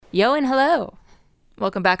Yo and hello.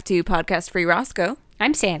 Welcome back to Podcast Free Roscoe.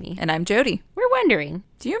 I'm Sammy. And I'm Jody. We're wondering.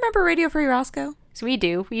 Do you remember Radio Free Roscoe? So we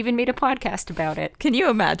do. We even made a podcast about it. Can you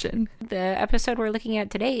imagine? The episode we're looking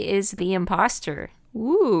at today is The Imposter.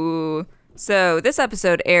 Ooh. So this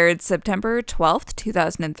episode aired September 12th,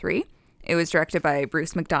 2003. It was directed by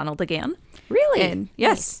Bruce McDonald again. Really? And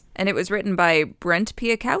yes. Nice. And it was written by Brent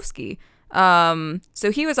Piakowski.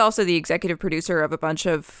 So he was also the executive producer of a bunch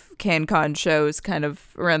of CanCon shows kind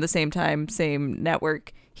of around the same time, same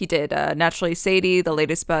network. He did Naturally Sadie, The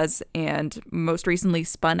Latest Buzz, and most recently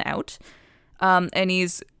Spun Out. And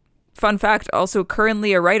he's, fun fact, also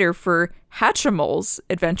currently a writer for Hatchimals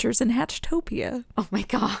Adventures in Hatchtopia. Oh my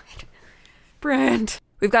god. Brent.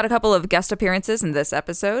 We've got a couple of guest appearances in this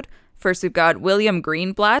episode. First, we've got William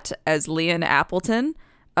Greenblatt as Leon Appleton.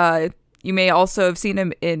 You may also have seen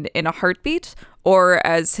him in A Heartbeat, or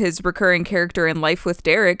as his recurring character in Life with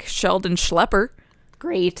Derek, Sheldon Schlepper.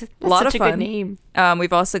 Great. That's a lot such of fun. A good name.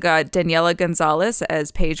 We've also got Daniela Gonzalez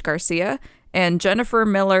as Paige Garcia, and Jennifer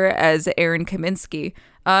Miller as Erin Kaminsky.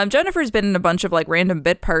 Jennifer's been in a bunch of like random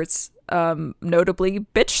bit parts, notably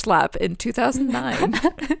Bitch Slap in 2009.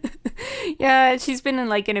 Yeah, she's been in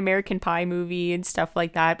like an American Pie movie and stuff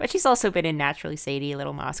like that, but she's also been in Naturally Sadie,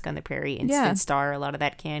 Little Mosque on the Prairie, Instant Star, a lot of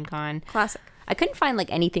that CanCon. Classic. I couldn't find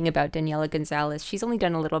like anything about Daniela Gonzalez. She's only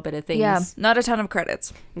done a little bit of things. Yeah, not a ton of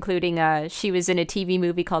credits. Including she was in a TV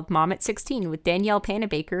movie called Mom at 16 with Danielle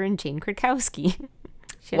Panabaker and Jane Krakowski.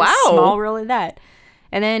 She had a small role in that.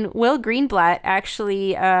 And then Will Greenblatt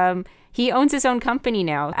actually, he owns his own company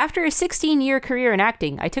now. After a 16-year career in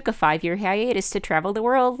acting, I took a 5-year hiatus to travel the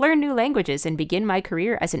world, learn new languages, and begin my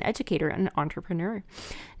career as an educator and entrepreneur.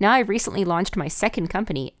 Now I've recently launched my second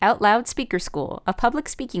company, Out Loud Speaker School, a public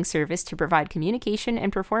speaking service to provide communication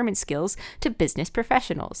and performance skills to business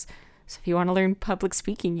professionals. So if you want to learn public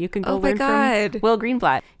speaking, you can go learn from Will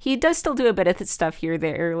Greenblatt. He does still do a bit of stuff here or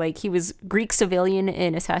there. Like he was Greek civilian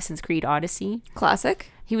in Assassin's Creed Odyssey.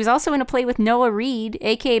 Classic. He was also in a play with Noah Reed,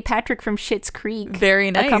 a.k.a. Patrick from Schitt's Creek.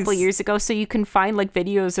 Very nice. A couple years ago. So you can find like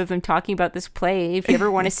videos of them talking about this play. If you ever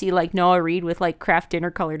want to see like Noah Reed with like Kraft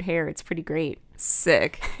dinner colored hair, it's pretty great.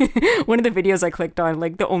 Sick. One of the videos I clicked on,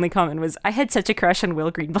 like the only comment was, I had such a crush on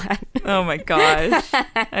Will Greenblatt. Oh my gosh.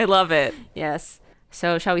 I love it. Yes.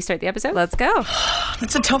 So shall we start the episode? Let's go.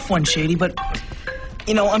 That's a tough one, Shady, but,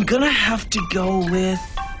 you know, I'm gonna have to go with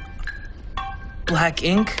black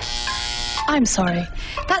ink. I'm sorry.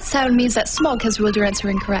 That sound means that Smog has ruled your answer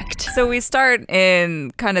incorrect. So we start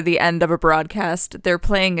in kind of the end of a broadcast. They're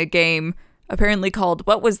playing a game apparently called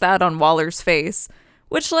What Was That on Waller's Face?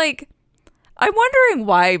 Which, like, I'm wondering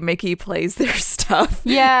why Mickey plays their stuff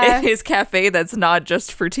in his cafe that's not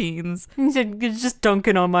just for teens. He's just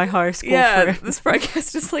dunking on my high school friend. This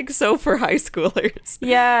broadcast is like so for high schoolers.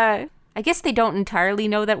 Yeah. I guess they don't entirely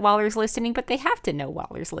know that Waller's listening, but they have to know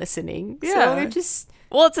Waller's listening. Yeah. So they're just...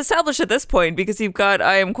 Well, it's established at this point because you've got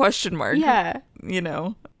I am question mark. Yeah. You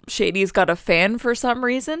know, Shady's got a fan for some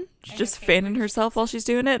reason. She's just fanning herself while she's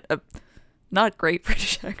doing it. Not great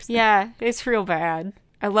British accent. Yeah, it's real bad.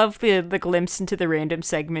 I love the glimpse into the random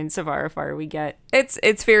segments of RFR we get.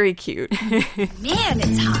 It's very cute. Man,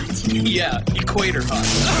 it's hot. Yeah, equator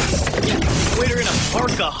hot. Yeah, equator in a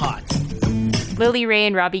parka hot. Lily, Ray,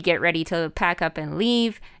 and Robbie get ready to pack up and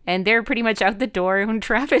leave, and they're pretty much out the door when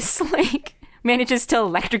Travis, manages to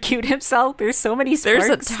electrocute himself. There's so many sparks.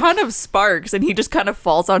 There's a ton of sparks, and he just kind of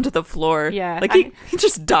falls onto the floor. Yeah. He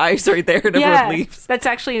just dies right there, and everyone leaves. That's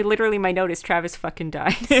actually literally my note is Travis fucking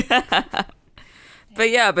dies.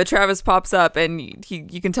 But Travis pops up, and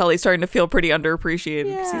you can tell he's starting to feel pretty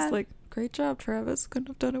underappreciated. Because he's like, great job, Travis. Couldn't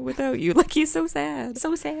have done it without you. Like, he's so sad.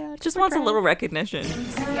 So sad. Just wants a little recognition.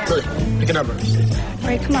 Lily, pick a number. All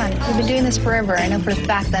right, come on. We've been doing this forever. I know for a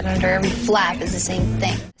fact that under every flap is the same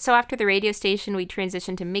thing. So after the radio station, we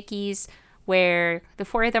transition to Mickey's, where the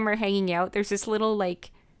four of them are hanging out. There's this little,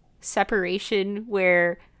 separation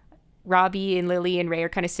where Robbie and Lily and Ray are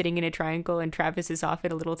kind of sitting in a triangle, and Travis is off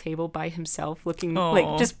at a little table by himself, looking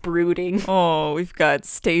just brooding. Oh, we've got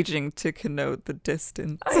staging to connote the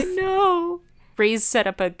distance. I know. Ray's set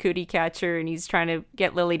up a cootie catcher, and he's trying to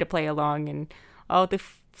get Lily to play along, and all the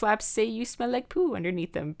flaps say you smell like poo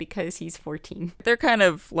underneath them because he's 14. They're kind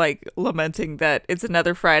of lamenting that it's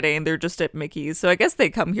another Friday and they're just at Mickey's. So I guess they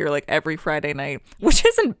come here every Friday night, which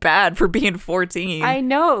isn't bad for being 14. I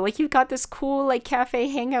know. You've got this cool cafe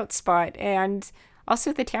hangout spot, and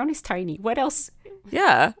also the town is tiny. What else?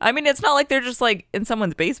 Yeah. I mean, it's not like they're just in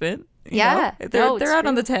someone's basement. You know? They're out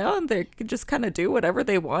on the town. They can just kind of do whatever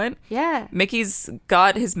they want. Yeah. Mickey's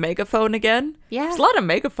got his megaphone again. Yeah. There's a lot of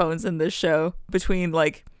megaphones in this show between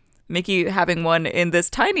Mickey having one in this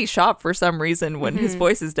tiny shop for some reason when his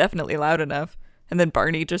voice is definitely loud enough. And then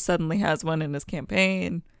Barney just suddenly has one in his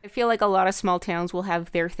campaign. I feel like a lot of small towns will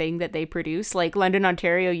have their thing that they produce. Like London,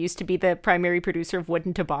 Ontario used to be the primary producer of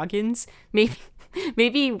wooden toboggans.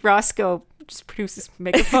 Maybe Roscoe just produces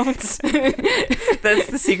megaphones. That's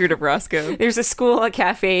the secret of Roscoe. There's a school, a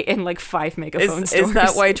cafe, and like 5 megaphone stores. Is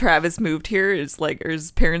that why Travis moved here? Are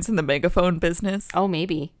his parents in the megaphone business? Oh,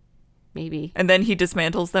 maybe. And then he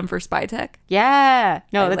dismantles them for spy tech? Yeah.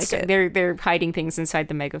 No, that's like it. They're hiding things inside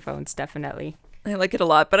the megaphones, definitely. I like it a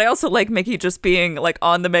lot, but I also like Mickey just being like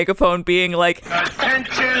on the megaphone being like,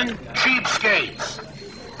 "Attention, cheapskates.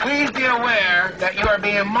 Please be aware that you are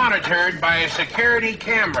being monitored by a security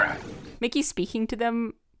camera." Mickey's speaking to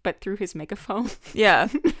them, but through his megaphone. Yeah.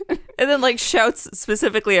 And then like shouts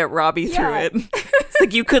specifically at Robbie through it. It's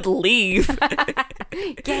like, you could leave.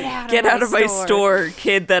 Get out of my store,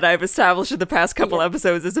 kid that I've established in the past couple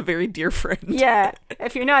episodes is a very dear friend. Yeah.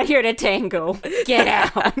 If you're not here to tango, get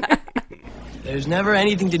out. There's never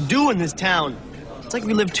anything to do in this town. It's like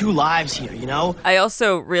we live 2 lives here, you know? I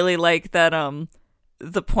also really like that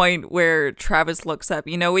the point where Travis looks up.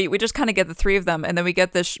 You know, we just kind of get the 3 of them, and then we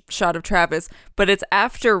get this shot of Travis, but it's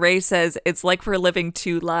after Ray says, "It's like we're living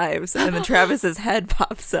 2 lives," and then Travis's head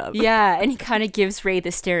pops up. Yeah, and he kind of gives Ray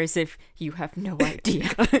the stare as if you have no idea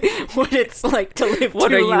what it's like to live 2 lives.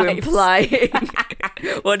 What are you implying?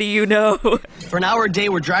 What do you know? For an hour a day,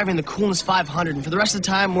 we're driving the Coolness 500, and for the rest of the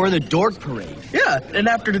time, we're in the Dork Parade. Yeah, and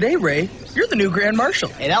after today, Ray, you're the new Grand Marshal.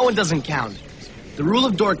 Hey, that one doesn't count. The rule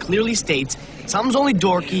of dork clearly states something's only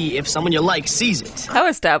dorky if someone you like sees it. How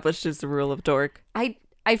established is the rule of dork?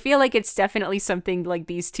 I feel like it's definitely something like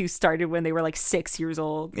these 2 started when they were like 6 years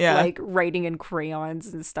old. Yeah. Like writing in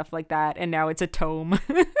crayons and stuff like that. And now it's a tome.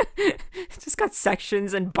 It's just got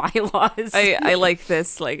sections and bylaws. I like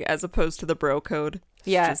this, like, as opposed to the bro code.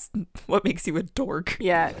 Yeah. It's just what makes you a dork.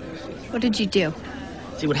 Yeah. What did you do?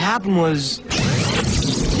 See, what happened was...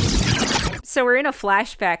 So we're in a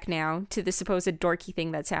flashback now to the supposed dorky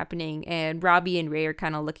thing that's happening, and Robbie and Ray are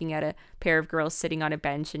kind of looking at a pair of girls sitting on a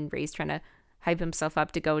bench, and Ray's trying to hype himself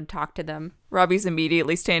up to go and talk to them. Robbie's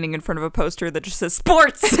immediately standing in front of a poster that just says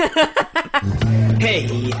sports.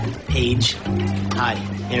 Hey, Paige. Hi,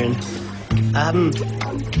 Aaron. I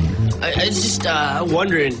was just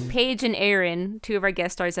wondering. Paige and Aaron, 2 of our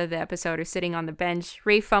guest stars of the episode, are sitting on the bench.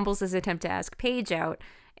 Ray fumbles his attempt to ask Paige out,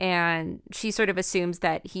 and she sort of assumes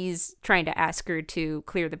that he's trying to ask her to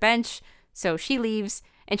clear the bench. So she leaves,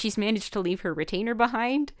 and she's managed to leave her retainer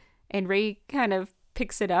behind. And Ray kind of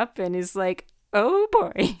picks it up and is like, "Oh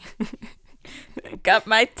boy." Got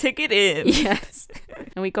my ticket in. Yes.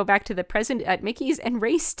 And we go back to the present at Mickey's, and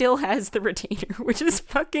Ray still has the retainer, which is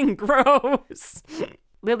fucking gross.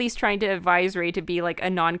 Lily's trying to advise Ray to be like a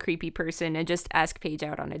non-creepy person and just ask Paige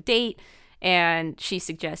out on a date. And she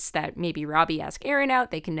suggests that maybe Robbie ask Aaron out.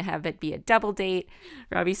 They can have it be a double date.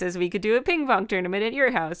 Robbie says we could do a ping pong tournament at your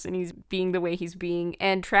house. And he's being the way he's being.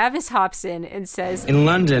 And Travis hops in and says, "In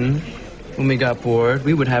London, when we got bored,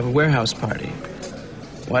 we would have a warehouse party.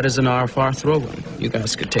 Why doesn't RFR throw one? You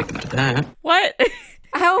guys could take them to that." What?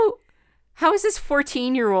 How is this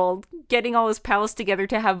 14-year-old getting all his pals together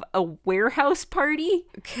to have a warehouse party?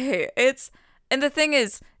 Okay, and the thing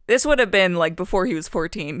is, this would have been like before he was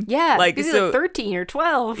 14. Yeah, like this is 13 or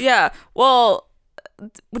 12. Yeah, well,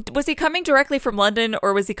 was he coming directly from London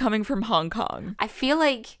or was he coming from Hong Kong? I feel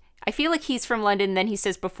like he's from London. Then he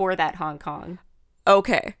says before that Hong Kong.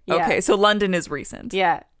 Okay, Yeah. okay, so London is recent.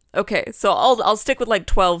 Yeah. Okay, so I'll stick with like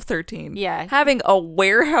 12, 13. Yeah. Having a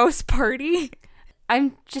warehouse party?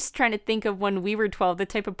 I'm just trying to think of when we were 12, the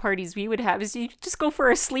type of parties we would have is you just go for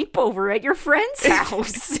a sleepover at your friend's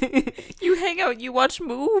house. You hang out, you watch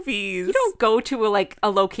movies. You don't go to a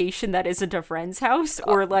location that isn't a friend's house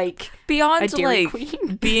or like beyond a Dairy like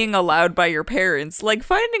Queen. being allowed by your parents. Like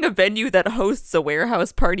finding a venue that hosts a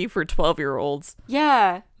warehouse party for 12-year-olds.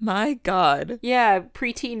 Yeah. My God. Yeah,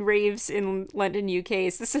 preteen raves in London, UK.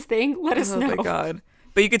 Is this a thing? Let us know. Oh my God.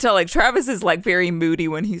 But you could tell like Travis is like very moody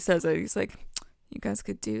when he says it. He's like, you guys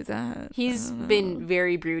could do that. He's been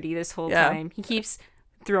very broody this whole time. He keeps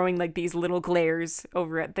throwing like these little glares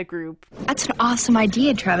over at the group. That's an awesome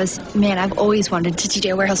idea, Travis. Man, I've always wanted to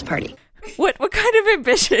DJ a warehouse party. What kind of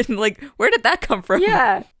ambition? Like, where did that come from?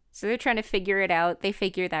 Yeah. So they're trying to figure it out. They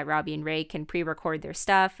figure that Robbie and Ray can pre-record their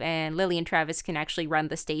stuff, and Lily and Travis can actually run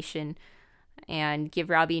the station and give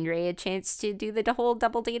Robbie and Ray a chance to do the whole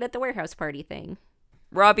double date at the warehouse party thing.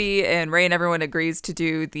 Robbie and Ray and everyone agrees to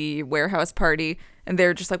do the warehouse party, and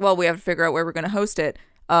they're just like, well, we have to figure out where we're going to host it.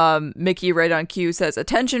 Mickey, right on cue, says,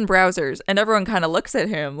 "Attention, browsers," and everyone kind of looks at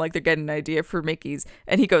him like they're getting an idea for Mickey's,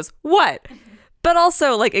 and he goes, "What?" But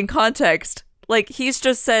also, like, in context, like, he's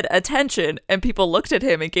just said attention, and people looked at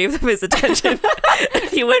him and gave them his attention. And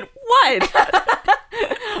he went, what?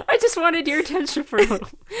 I just wanted your attention for a little.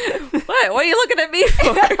 What are you looking at me for?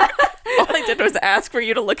 All I did was ask for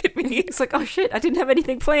you to look at me. It's like, oh shit, I didn't have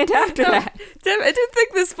anything planned after that. Damn, I didn't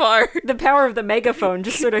think this far. The power of the megaphone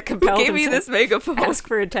just sort of compelled Who gave him me to this megaphone? ask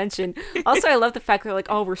for attention. Also, I love the fact they're like,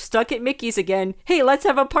 oh, we're stuck at Mickey's again. Hey, let's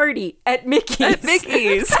have a party at Mickey's. At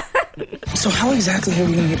Mickey's. So how exactly are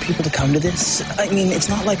we going to get people to come to this? I mean, it's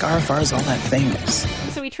not like RFR is all that famous.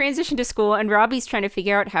 So we transition to school, and Robbie's trying to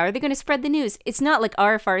figure out how are they going to spread the news. It's not like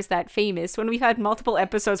RFR is that famous. When we've had multiple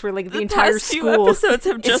episodes where like the entire past school few episodes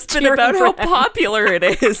have just been about how popular it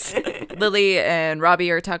is. Lily and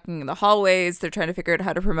Robbie are talking in the hallways. They're trying to figure out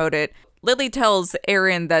how to promote it. Lily tells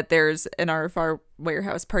Aaron that there's an RFR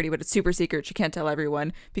warehouse party, but it's super secret. She can't tell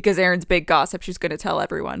everyone because Aaron's big gossip. She's going to tell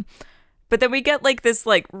everyone. But then we get like this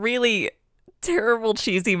like really terrible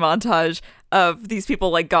cheesy montage of these people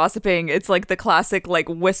like gossiping. It's like the classic like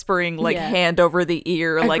whispering, like hand over the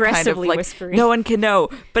ear, like kind of like whispering. No one can know,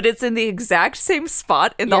 but it's in the exact same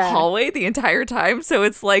spot in the hallway the entire time. So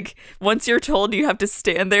it's like once you're told, you have to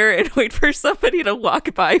stand there and wait for somebody to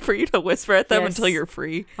walk by for you to whisper at them until you're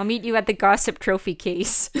free. I'll meet you at the gossip trophy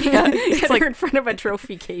case. Yeah, it's like in front of a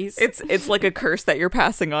trophy case. It's like a curse that you're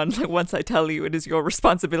passing on. Like once I tell you, it is your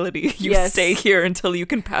responsibility. You stay here until you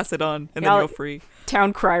can pass it on, and then you're free.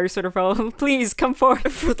 Town crier sort of, oh, please come forth.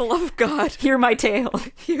 For the love of God. Hear my tale.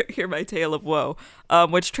 Hear my tale of woe.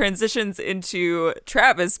 Which transitions into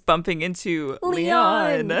Travis bumping into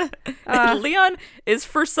Leon. Leon is,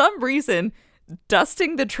 for some reason,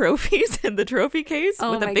 dusting the trophies in the trophy case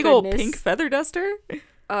with a big old pink feather duster.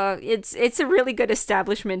 It's a really good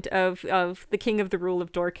establishment of the king of the rule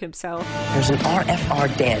of Dork himself. There's an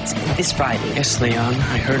RFR dance this Friday. Yes, Leon,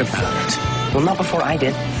 I heard about it. Well, not before I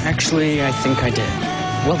did. Actually, I think I did.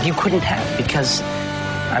 Well, you couldn't have because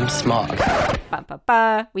I'm smog.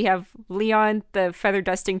 We have Leon, the feather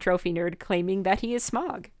dusting trophy nerd, claiming that he is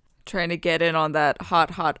smog. Trying to get in on that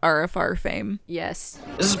hot RFR fame. Yes.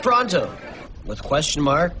 This is Pronto, with Question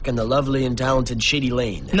Mark and the lovely and talented Shady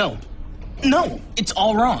Lane. No, it's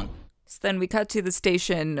all wrong. So then we cut to the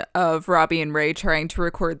station of Robbie and Ray trying to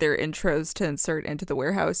record their intros to insert into the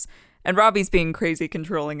warehouse. And Robbie's being crazy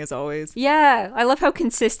controlling as always. Yeah, I love how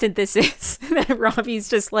consistent this is. That Robbie's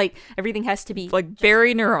just like, everything has to be like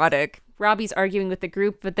very neurotic. Robbie's arguing with the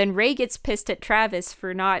group, but then Ray gets pissed at Travis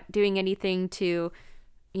for not doing anything to,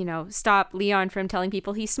 you know, stop Leon from telling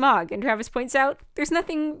people he's smog. And Travis points out there's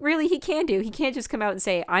nothing really he can do. He can't just come out and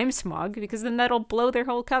say, I'm smog, because then that'll blow their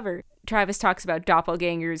whole cover. Travis talks about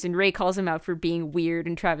doppelgangers, and Ray calls him out for being weird,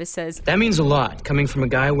 and Travis says, that means a lot, coming from a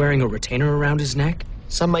guy wearing a retainer around his neck.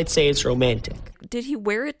 Some might say it's romantic. Did he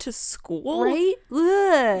wear it to school? Right?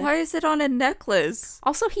 Ugh. Why is it on a necklace?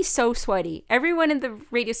 Also, he's so sweaty. Everyone in the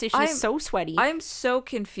radio station is so sweaty. I'm so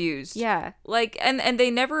confused. Yeah. Like, and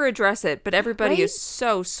they never address it, but everybody is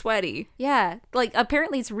so sweaty. Yeah. Like,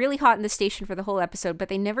 apparently it's really hot in the station for the whole episode, but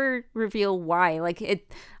they never reveal why. Like,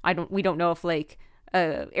 we don't know if, like,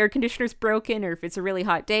 air conditioner's broken or if it's a really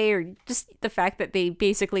hot day, or just the fact that they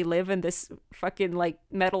basically live in this fucking, like,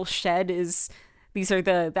 metal shed is... These are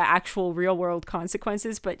the actual real world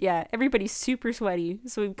consequences. But yeah, everybody's super sweaty.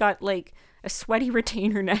 So we've got like a sweaty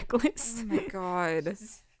retainer necklace. Oh my God.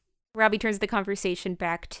 Robbie turns the conversation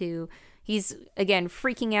back to, he's again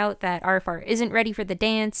freaking out that RFR isn't ready for the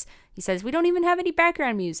dance. He says, we don't even have any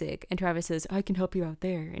background music. And Travis says, I can help you out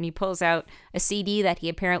there. And he pulls out a CD that he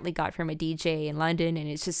apparently got from a DJ in London. And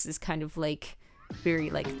it's just this kind of like very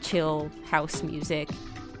like chill house music.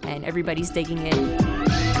 And everybody's digging it.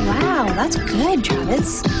 Wow, that's good,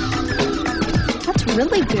 Travis. That's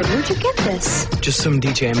really good. Where'd you get this? Just some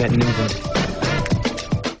DJ I met in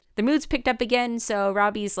England. The mood's picked up again, so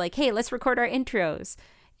Robbie's like, hey, let's record our intros.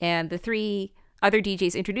 And the three other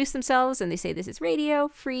DJs introduce themselves, and they say this is radio,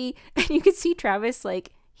 free. And you can see Travis, like,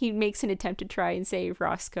 he makes an attempt to try and say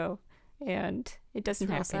Roscoe. And it doesn't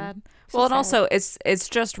happen. Sad. Well, and also it's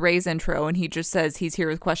just Ray's intro, and he just says he's here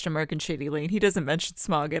with Question Mark and Shady Lane. He doesn't mention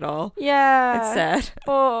smog at all. Yeah, it's sad.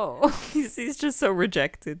 Oh, he's just so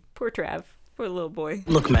rejected. Poor Trav, poor little boy.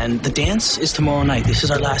 Look, man, the dance is tomorrow night. This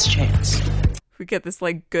is our last chance. We get this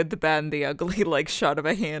like good, the bad, and the ugly like shot of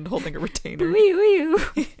a hand holding a retainer. Ew,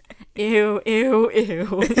 ew, ew,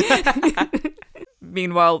 ew.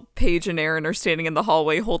 Meanwhile, Paige and Aaron are standing in the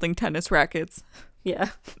hallway holding tennis rackets. Yeah,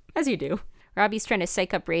 as you do. Robbie's trying to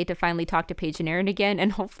psych up Ray to finally talk to Paige and Aaron again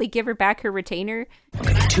and hopefully give her back her retainer.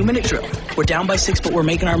 Okay, 2-minute drill. We're down by 6, but we're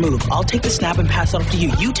making our move. I'll take the snap and pass it off to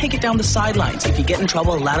you. You take it down the sidelines. If you get in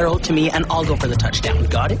trouble, lateral to me, and I'll go for the touchdown.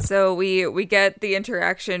 Got it? So we get the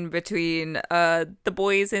interaction between the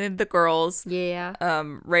boys and the girls. Yeah.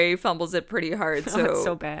 Ray fumbles it pretty hard. So it's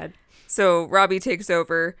so bad. So Robbie takes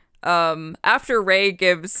over. After Ray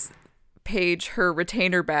gives Paige her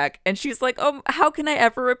retainer back, and she's like, how can I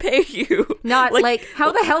ever repay you? Not like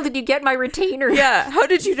how the hell did you get my retainer? Yeah, how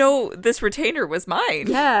did you know this retainer was mine?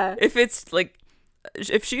 Yeah.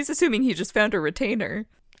 If she's assuming he just found a retainer.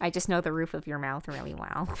 I just know the roof of your mouth really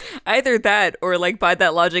well. Either that, or like by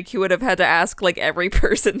that logic, he would have had to ask like every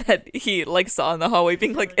person that he like saw in the hallway,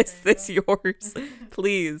 being like, is this yours?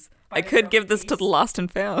 Please. I could give this to the lost and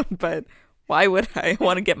found, but why would I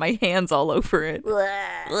want to get my hands all over it?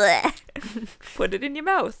 Put it in your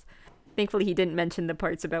mouth. Thankfully, he didn't mention the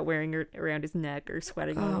parts about wearing it around his neck or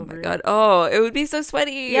sweating all over it. Oh my god. Oh, it would be so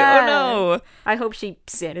sweaty. Yeah. Oh no. I hope she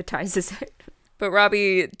sanitizes it. But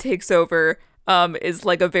Robbie takes over, is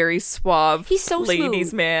like a very suave He's so ladies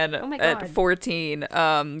smooth. man Oh my at God. 14.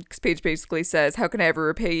 'Cause Paige basically says, how can I ever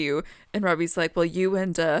repay you? And Robbie's like, well, you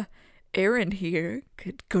and Aaron here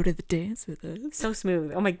could go to the dance with us. So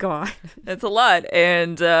smooth. Oh my god. That's a lot.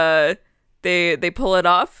 And they pull it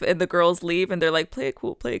off, and the girls leave, and they're like, play it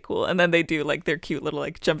cool. And then they do like their cute little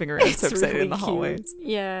like jumping around so excited really in the cute. hallways.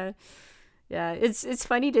 Yeah. Yeah. It's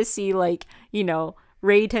funny to see, like, you know,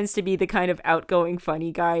 Ray tends to be the kind of outgoing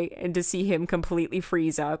funny guy, and to see him completely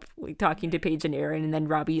freeze up, like talking to Paige and Aaron, and then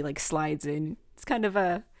Robbie like slides in. It's kind of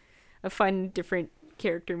a fun, different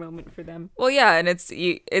character moment for them. Well, yeah, and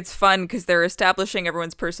it's fun because they're establishing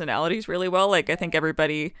everyone's personalities really well. Like, I think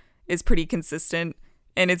everybody is pretty consistent,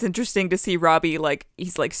 and it's interesting to see Robbie, like,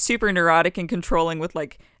 he's like super neurotic and controlling with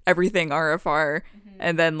like everything RFR,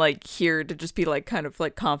 and then like here to just be like kind of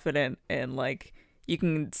like confident, and like you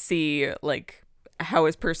can see like how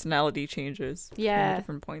his personality changes at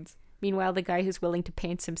different points. Meanwhile, the guy who's willing to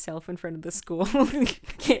pants himself in front of the school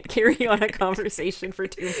can't carry on a conversation for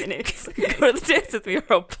 2 minutes. Go to the dance with me, or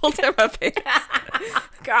I'll pull down my pants.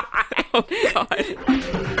 God. Oh, God.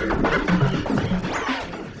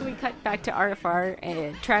 We cut back to RFR,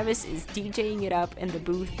 and Travis is DJing it up in the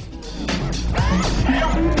booth.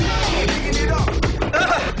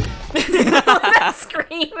 That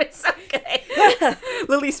scream is so good.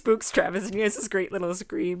 Lily spooks Travis, and he has this great little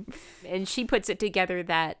scream. And she puts it together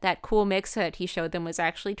that cool mix that he showed them was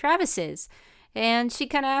actually Travis's. And she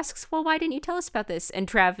kind of asks, well, why didn't you tell us about this? And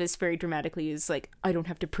Travis very dramatically is like, I don't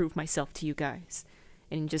have to prove myself to you guys.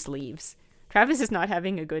 And just leaves. Travis is not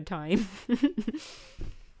having a good time.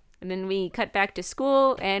 And then we cut back to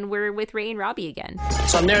school, and we're with Ray and Robbie again.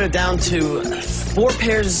 So I'm narrowed it down to 4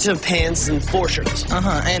 pairs of pants and 4 shirts.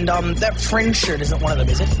 And that fringe shirt isn't one of them,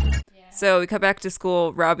 is it? So we cut back to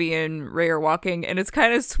school. Robbie and Ray are walking, and it's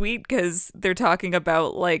kind of sweet because they're talking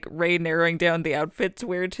about like Ray narrowing down the outfit to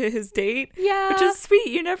wear to his date. Yeah. Which is sweet.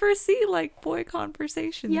 You never see like boy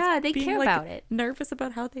conversations. Yeah, they being, care like, about it. Nervous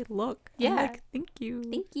about how they look. Yeah. I'm like, thank you.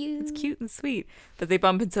 Thank you. It's cute and sweet. But they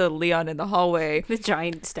bump into Leon in the hallway. The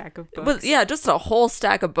giant stack of books. But yeah, just a whole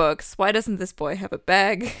stack of books. Why doesn't this boy have a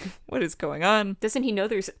bag? What is going on? Doesn't he know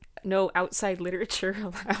there's no outside literature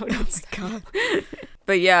allowed? Oh my god.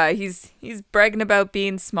 But yeah, he's bragging about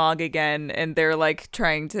being Smog again, and they're like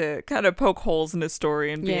trying to kind of poke holes in his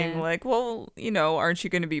story and being like, well, you know, aren't you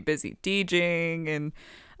going to be busy DJing?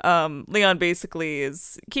 And Leon basically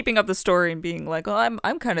is keeping up the story and being like, well,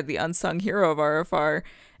 I'm kind of the unsung hero of RFR.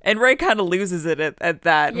 And Ray kind of loses it at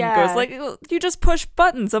that and goes like, well, you just push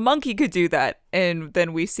buttons. A monkey could do that. And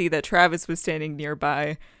then we see that Travis was standing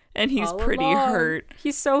nearby, and he's pretty hurt.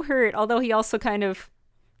 He's so hurt, although he also kind of,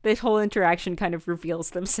 this whole interaction kind of reveals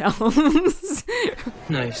themselves.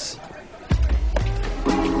 Nice.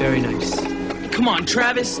 Very nice. Come on,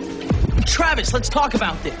 Travis. Travis, let's talk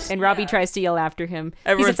about this. And Robbie tries to yell after him.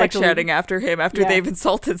 Everyone's like shouting after him after they've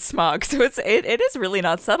insulted Smog. So it is really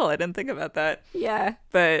not subtle. I didn't think about that. Yeah.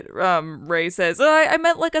 But Ray says, I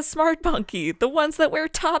meant like a smart monkey, the ones that wear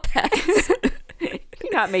top hats.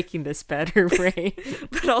 You're not making this better, Ray.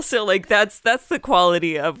 But also, like, that's the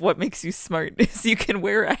quality of what makes you smart, is you can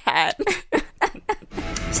wear a hat.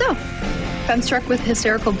 So, if I'm struck with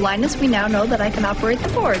hysterical blindness, we now know that I can operate the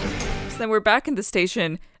board. So then we're back in the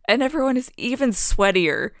station, and everyone is even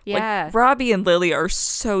sweatier. Yeah. Like, Robbie and Lily are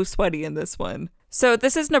so sweaty in this one. So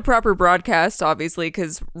this isn't a proper broadcast, obviously,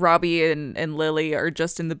 because Robbie and Lily are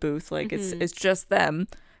just in the booth. Like, it's just them.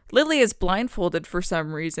 Lily is blindfolded for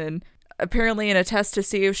some reason. Apparently in a test to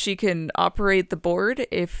see if she can operate the board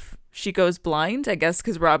if she goes blind, I guess,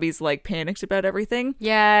 because Robbie's like panicked about everything.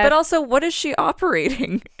 Yeah. But also, what is she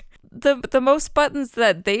operating? The most buttons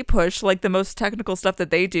that they push, like the most technical stuff that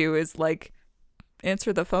they do is like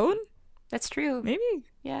answer the phone? That's true. Maybe.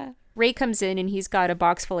 Yeah. Ray comes in and he's got a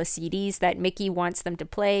box full of CDs that Mickey wants them to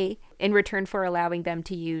play in return for allowing them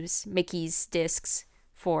to use Mickey's discs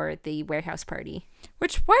for the warehouse party.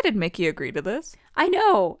 Which, why did Mickey agree to this? I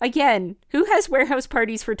know. Again, who has warehouse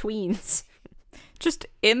parties for tweens? Just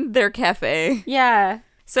in their cafe. Yeah.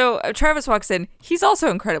 So Travis walks in. He's also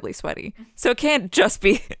incredibly sweaty. So it can't just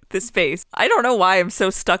be the space. I don't know why I'm so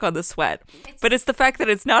stuck on the sweat, but it's the fact that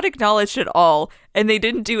it's not acknowledged at all. And they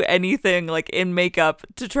didn't do anything like in makeup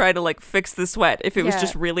to try to like fix the sweat if it was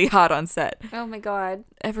just really hot on set. Oh my God.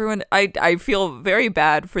 Everyone, I feel very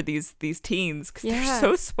bad for these teens because they're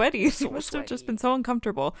so sweaty. They must have just been so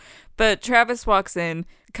uncomfortable. But Travis walks in,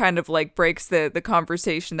 kind of like breaks the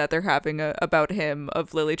conversation that they're having about him,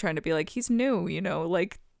 of Lily trying to be like, he's new, you know,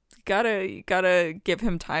 like gotta give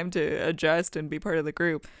him time to adjust and be part of the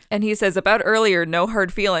group. And he says, about earlier, no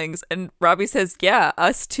hard feelings. And Robbie says, yeah,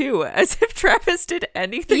 us too, as if Travis did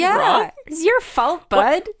anything wrong. It's your fault,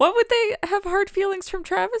 bud. What would they have hard feelings from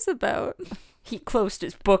Travis about? He closed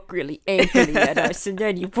his book really angrily at us, and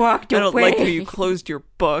then you walked away. I don't like how you closed your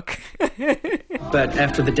book. But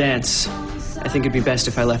after the dance, I think it'd be best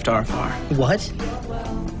if I left Arfar. What?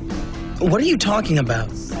 What are you talking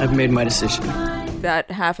about? I've made my decision.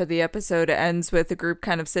 That half of the episode ends with the group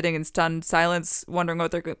kind of sitting in stunned silence, wondering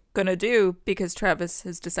what they're going to do, because Travis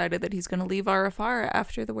has decided that he's going to leave Arafara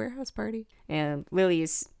after the warehouse party. And Lily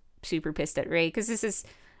is super pissed at Ray, because this is,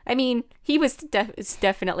 I mean, he was it's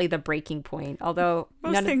definitely the breaking point, although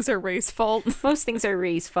most things are Ray's fault. Most things are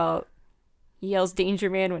Ray's fault. He yells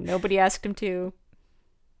Danger Man when nobody asked him to.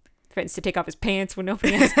 Threatens to take off his pants when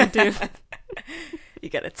nobody asked him to. You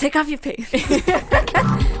gotta take off your pants.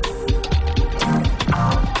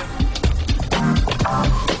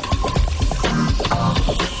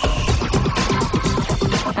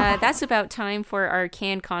 That's about time for our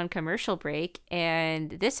CanCon commercial break,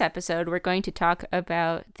 and this episode we're going to talk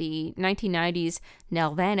about the 1990s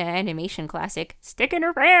Nelvana animation classic, Stickin'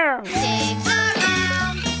 Around! Stick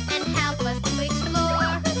around and help us to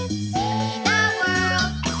explore the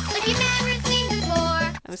world like you've never seen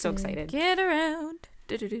before. I'm so excited. Get around.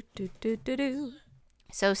 Do-do-do-do-do-do-do.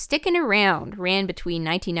 So Stickin' Around ran between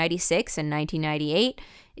 1996 and 1998.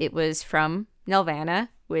 It was from Nelvana,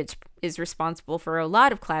 which is responsible for a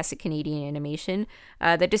lot of classic Canadian animation.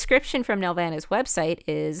 The description from Nelvana's website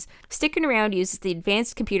is, Stickin' Around uses the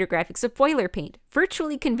advanced computer graphics of Boiler Paint,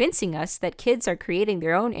 virtually convincing us that kids are creating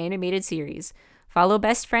their own animated series. Follow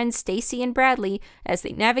best friends Stacy and Bradley as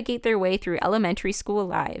they navigate their way through elementary school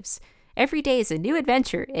lives. Every day is a new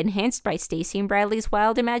adventure, enhanced by Stacy and Bradley's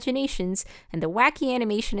wild imaginations and the wacky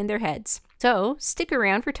animation in their heads. So, stick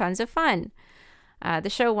around for tons of fun.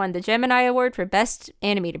 The show won the Gemini Award for Best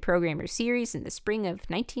Animated Programmer Series in the spring of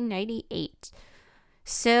 1998.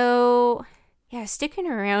 So, yeah, Stickin'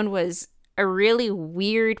 Around was a really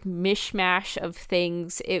weird mishmash of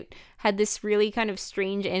things. It had this really kind of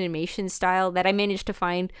strange animation style that I managed to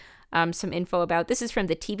find some info about. This is from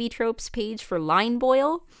the TV Tropes page for Line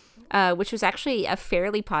Boil, which was actually a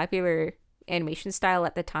fairly popular animation style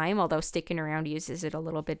at the time, although Stickin' Around uses it a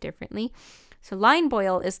little bit differently. So line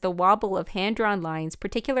boil is the wobble of hand-drawn lines,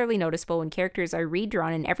 particularly noticeable when characters are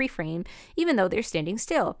redrawn in every frame, even though they're standing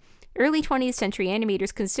still. Early 20th century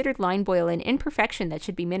animators considered line boil an imperfection that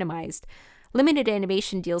should be minimized. Limited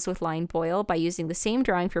animation deals with line boil by using the same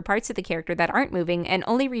drawing for parts of the character that aren't moving and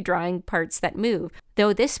only redrawing parts that move,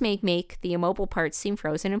 though this may make the immobile parts seem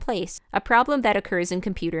frozen in place, a problem that occurs in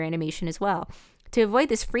computer animation as well. To avoid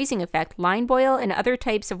this freezing effect, line boil and other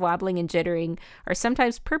types of wobbling and jittering are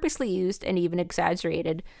sometimes purposely used and even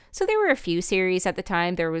exaggerated. So there were a few series at the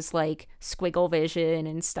time. There was like Squiggle Vision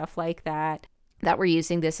and stuff like that were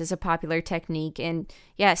using this as a popular technique. And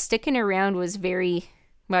yeah, Stickin' Around was very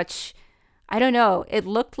much, I don't know, it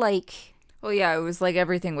looked like... Well, yeah, it was like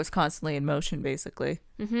everything was constantly in motion, basically.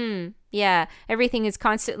 Yeah, everything is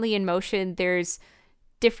constantly in motion. There's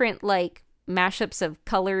different like mashups of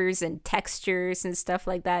colors and textures and stuff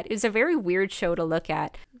like that. It was a very weird show to look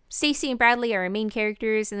at. Stacy and Bradley are our main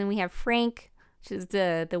characters, and then we have Frank, which is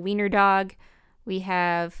the wiener dog. We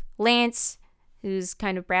have Lance, who's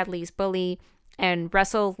kind of Bradley's bully, and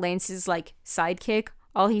Russell, Lance's like sidekick.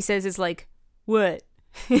 All he says is like, "What?"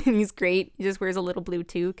 And he's great. He just wears a little blue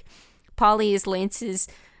toque. Polly is Lance's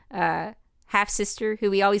half-sister,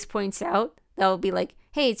 who he always points out. They'll be like,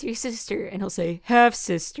 "Hey, it's your sister," and he'll say,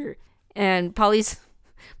 "Half-sister." And Polly's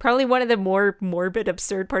Probably one of the more morbid,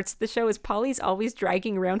 absurd parts of the show is Polly's always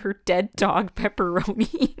dragging around her dead dog,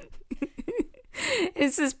 Pepperoni.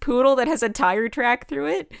 It's this poodle that has a tire track through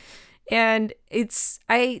it. And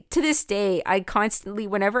to this day, I constantly,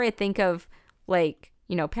 whenever I think of like,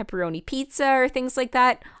 you know, pepperoni pizza or things like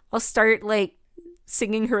that, I'll start like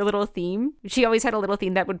singing her little theme. She always had a little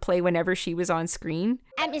theme that would play whenever she was on screen.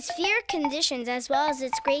 Atmospheric conditions, as well as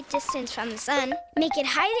its great distance from the sun, make it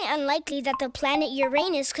highly unlikely that the planet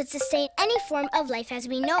Uranus could sustain any form of life as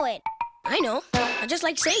we know it. I know. I just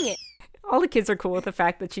like saying it. All the kids are cool with the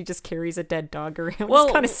fact that she just carries a dead dog around. Well,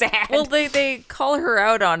 it's kind of sad. Well, they call her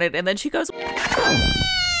out on it, and then she goes, Pepperoni's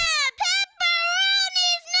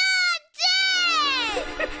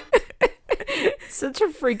not dead! Such a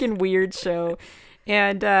freaking weird show.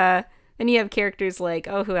 And then you have characters like,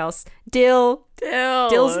 oh, who else? Dill.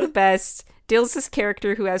 Dill's the best. Dill's this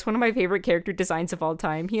character who has one of my favorite character designs of all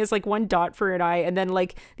time. He has like one dot for an eye, and then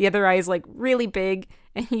like the other eye is like really big,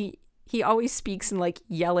 and he always speaks in like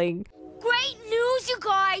yelling. Great news, you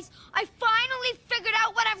guys! I finally figured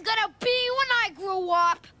out what I'm gonna be when I grow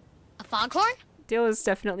up! A foghorn? Dill is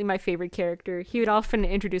definitely my favorite character. He would often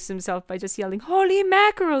introduce himself by just yelling, "Holy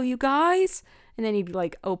mackerel, you guys!" And then he'd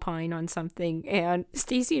like opine on something. And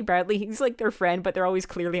Stacy and Bradley, he's like their friend, but they're always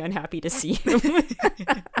clearly unhappy to see him.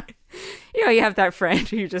 You know, you have that friend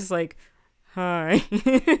who you're just like, hi.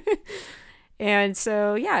 And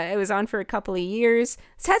so, yeah, it was on for a couple of years.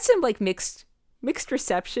 It's had some like mixed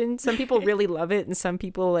reception. Some people really love it, and some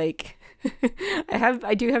people like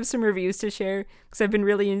I do have some reviews to share because I've been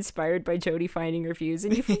really inspired by Jody finding reviews,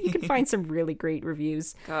 and you can find some really great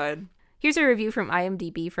reviews. God. Here's a review from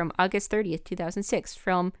IMDb from August 30th, 2006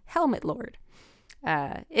 from Helmet Lord.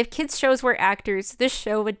 If kids shows were actors, this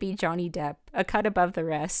show would be Johnny Depp, a cut above the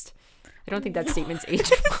rest. I don't think that statement's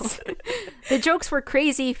ageable. The jokes were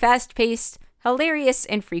crazy, fast-paced, hilarious,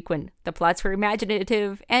 and frequent. The plots were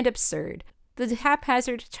imaginative and absurd. The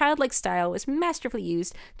haphazard, childlike style was masterfully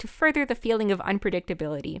used to further the feeling of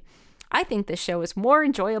unpredictability. I think this show is more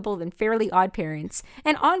enjoyable than Fairly Odd Parents,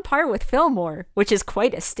 and on par with Fillmore, which is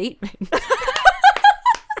quite a statement.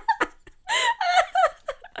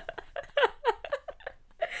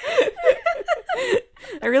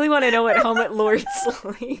 I really want to know what Helmet Lord's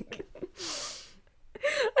like.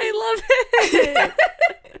 I love it.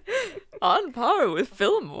 On par with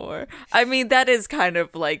Fillmore. I mean, that is kind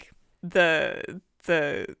of like the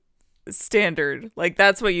standard. Like,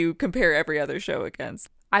 that's what you compare every other show against.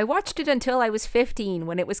 I watched it until I was 15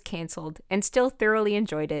 when it was canceled, and still thoroughly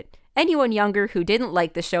enjoyed it. Anyone younger who didn't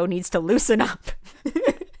like the show needs to loosen up.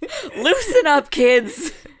 Loosen up,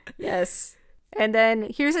 kids! Yes. And then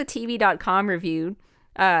here's a TV.com review.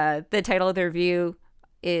 The title of the review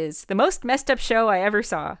is The Most Messed Up Show I Ever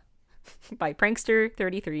Saw by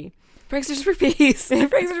Prankster33. Pranksters for Peace.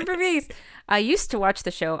 Pranksters for Peace. I used to watch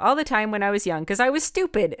the show all the time when I was young because I was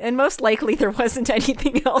stupid, and most likely there wasn't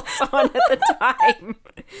anything else on at the time.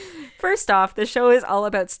 First off, the show is all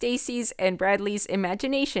about Stacy's and Bradley's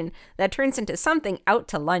imagination that turns into something out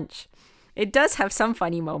to lunch. It does have some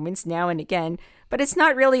funny moments now and again, but it's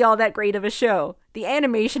not really all that great of a show. The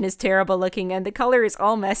animation is terrible looking and the color is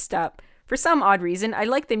all messed up. For some odd reason, I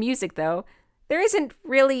like the music though. There isn't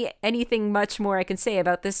really anything much more I can say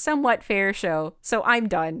about this somewhat fair show, so I'm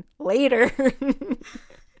done. Later.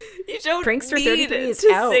 You don't Prankster need to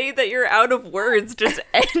say that you're out of words. Just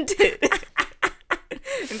end it.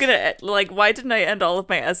 I'm gonna, like, why didn't I end all of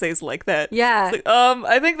my essays like that? Yeah. It's like,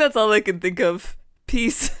 I think that's all I can think of.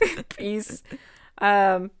 Peace. Peace.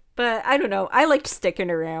 But I don't know. I liked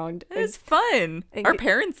sticking around. It was fun. Our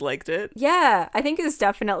parents liked it. Yeah. I think it's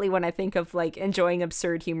definitely when I think of like enjoying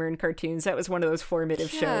absurd humor in cartoons, that was one of those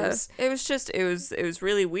formative shows. It was just, it was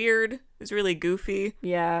really weird. It was really goofy.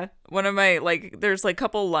 Yeah. One of my, like, there's like a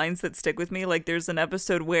couple lines that stick with me. Like there's an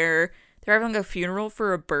episode where they're having a funeral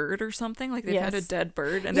for a bird or something. Like they've had a dead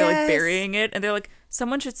bird and they're like burying it. And they're like,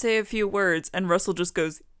 someone should say a few words. And Russell just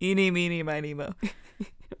goes, eeny, meeny, miny, mo.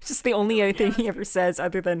 Just the only other thing he ever says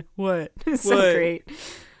other than what. It's so great.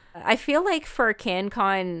 I feel like for our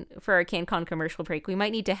CanCon commercial break, we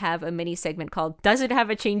might need to have a mini segment called Does It Have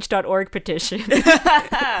a Change.org petition?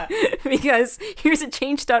 Because here's a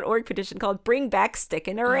Change.org petition called Bring Back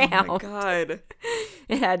Stickin' Around. Oh my God.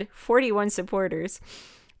 It had 41 supporters.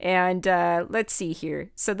 And let's see here.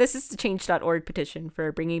 So this is the Change.org petition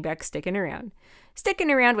for bringing back Stickin' Around.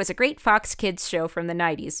 Stickin' Around was a great Fox Kids show from the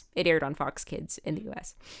 90s. It aired on Fox Kids in the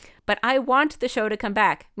US. But I want the show to come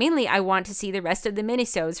back. Mainly, I want to see the rest of the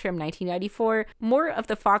minisodes from 1994, more of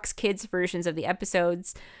the Fox Kids versions of the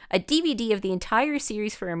episodes, a DVD of the entire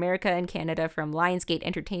series for America and Canada from Lionsgate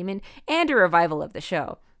Entertainment, and a revival of the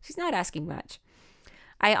show. She's not asking much.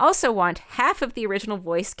 I also want half of the original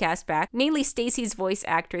voice cast back, mainly Stacy's voice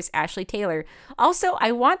actress Ashley Taylor. Also,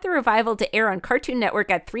 I want the revival to air on Cartoon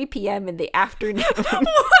Network at 3 p.m. in the afternoon.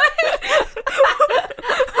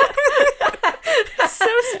 So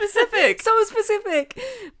specific. So specific.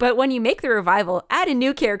 But when you make the revival, add a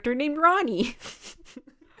new character named Ronnie.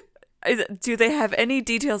 Do they have any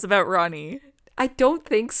details about Ronnie? I don't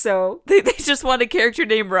think so. They just want a character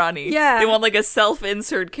named Ronnie. Yeah. They want like a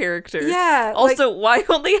self-insert character. Yeah. Also, why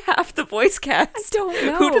only half the voice cast? I don't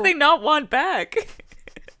know. Who do they not want back?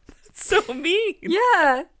 It's so mean.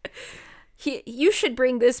 Yeah. You should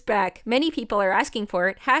bring this back. Many people are asking for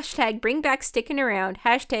it. Hashtag bring back Sticking Around.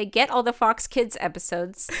 Hashtag get all the Fox Kids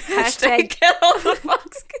episodes. Hashtag get all the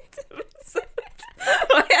Fox Kids episodes.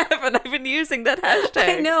 Why haven't I been using that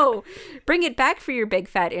hashtag? I know. Bring it back for your big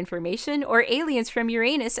fat information, or aliens from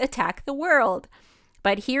Uranus attack the world.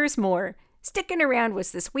 But here's more. Sticking Around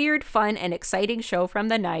was this weird, fun, and exciting show from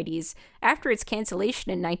the 90s. After its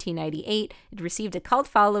cancellation in 1998, it received a cult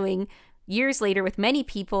following years later, with many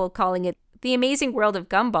people calling it The Amazing World of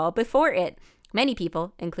Gumball before it. Many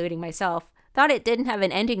people, including myself, thought it didn't have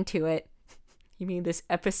an ending to it. You mean this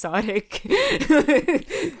episodic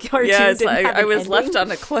cartoon? Yes, I was left on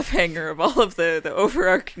a cliffhanger of all of the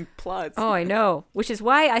overarching plots. Oh, I know. Which is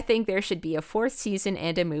why I think there should be a 4th season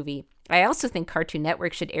and a movie. I also think Cartoon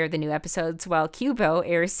Network should air the new episodes while Cubo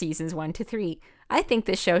airs seasons 1 to 3. I think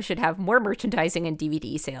this show should have more merchandising and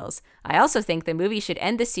DVD sales. I also think the movie should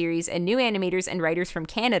end the series, and new animators and writers from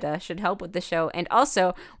Canada should help with the show. And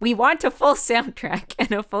also, we want a full soundtrack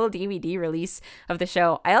and a full DVD release of the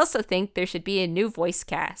show. I also think there should be a new voice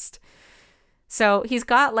cast. So he's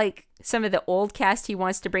got like some of the old cast he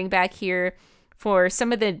wants to bring back here. For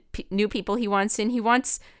some of the new people he wants in, he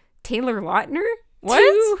wants Taylor Lautner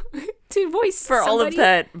to voice for somebody. All of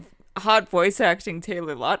that hot voice acting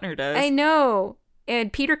Taylor Lautner does. I know.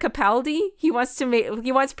 And Peter Capaldi, he wants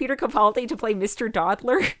Peter Capaldi to play Mr.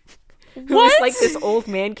 Dawdler, who was like this old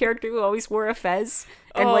man character who always wore a fez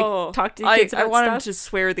and like talked to kids about I want stuff. him to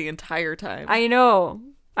swear the entire time. I know.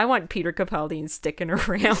 I want Peter Capaldi and Sticking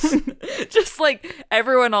Around. Just like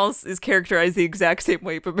everyone else is characterized the exact same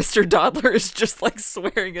way, but Mr. Dawdler is just like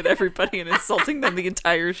swearing at everybody and insulting them the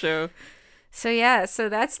entire show. So yeah, so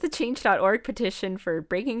that's the change.org petition for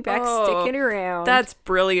bringing back Sticking Around. That's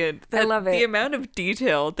brilliant. I love it. The amount of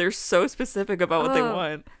detail, they're so specific about what they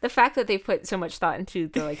want. The fact that they put so much thought into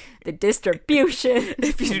the distribution.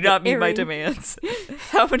 If you do not meet my demands.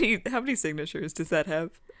 How many signatures does that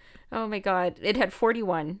have? Oh my god, it had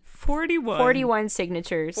 41. 41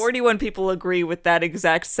 signatures. 41 people agree with that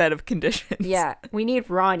exact set of conditions. Yeah, we need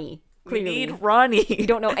Ronnie. Clearly. We need Ronnie. We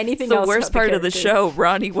don't know anything the else. The worst about part of the show,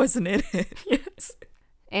 Ronnie wasn't in it. Yes.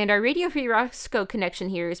 And our Radio Free Roscoe connection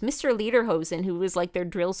here is Mr. Lederhosen, who was like their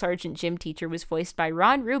drill sergeant gym teacher, was voiced by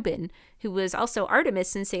Ron Rubin, who was also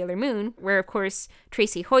Artemis in Sailor Moon, where of course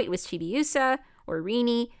Tracy Hoyt was Chibiusa, or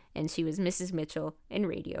Rini, and she was Mrs. Mitchell in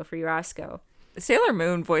Radio Free Roscoe. Sailor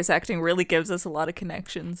Moon voice acting really gives us a lot of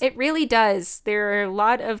connections. It really does. There are a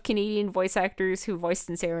lot of Canadian voice actors who voiced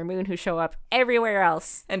in Sailor Moon who show up everywhere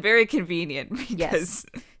else. And very convenient because yes.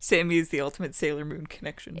 Sammy is the ultimate Sailor Moon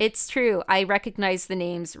connection. It's true. I recognize the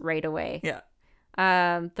names right away. Yeah.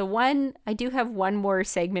 I do have one more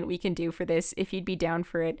segment we can do for this if you'd be down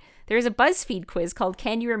for it. There's a BuzzFeed quiz called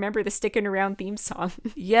Can You Remember the Stickin' Around theme song?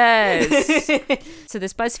 Yes. So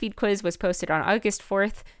this BuzzFeed quiz was posted on August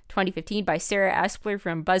 4th, 2015 by Sarah Aspler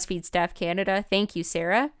from BuzzFeed Staff Canada. Thank you,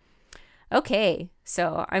 Sarah. Okay,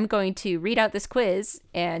 so I'm going to read out this quiz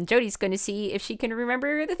and Jody's going to see if she can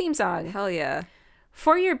remember the theme song. Hell yeah.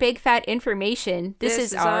 For your big fat information, this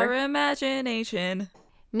is our imagination.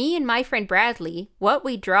 Me and my friend Bradley, what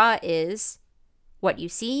we draw is what you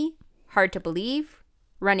see, hard to believe,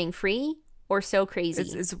 running free, or so crazy.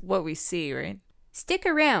 It's what we see, right? Stick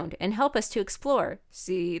around and help us to explore.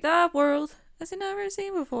 See the world as you've never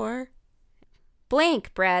seen before.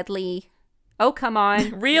 Blank, Bradley. Oh, come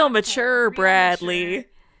on. Real mature, Bradley.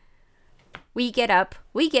 We get up,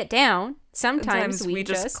 we get down. Sometimes we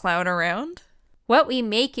just clown around. What we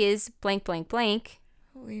make is blank, blank, blank.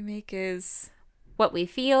 What we make is... What we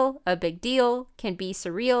feel, a big deal, can be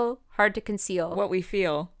surreal, hard to conceal. What we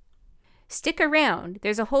feel. Stick around.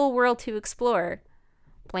 There's a whole world to explore.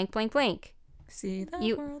 Blank, blank, blank. See that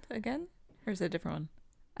world again? Or is it a different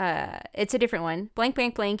one? It's a different one. Blank,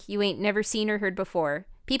 blank, blank. You ain't never seen or heard before.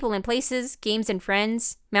 People and places, games and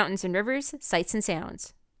friends, mountains and rivers, sights and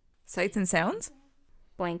sounds. Sights and sounds?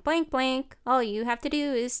 Blank, blank, blank. All you have to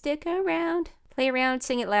do is stick around. Play around,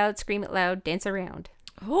 sing it loud, scream it loud, dance around.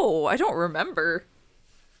 Oh, I don't remember.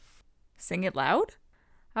 Sing it loud?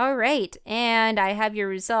 All right, and I have your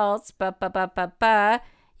results.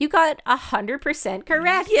 You got 100%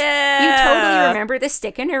 correct. Yeah. You totally remember the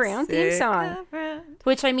Stickin' Around theme song.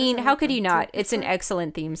 Which, I mean, how could you not? It's an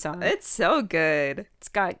excellent theme song. It's so good. It's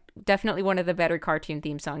got definitely one of the better cartoon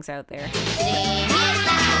theme songs out there.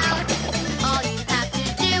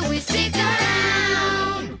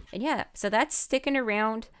 And yeah, so that's Stickin'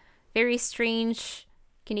 Around. Very strange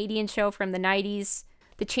Canadian show from the 90s.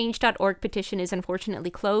 The Change.org petition is unfortunately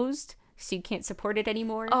closed, so you can't support it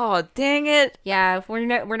anymore. Oh, dang it. Yeah, we're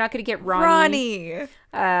not going to get Ronnie.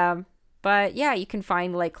 But yeah, you can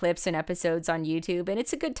find like clips and episodes on YouTube, and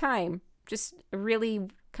it's a good time. Just a really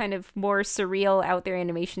kind of more surreal, out there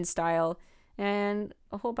animation style, and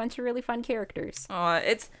a whole bunch of really fun characters.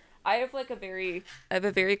 I have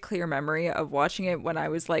a very clear memory of watching it when I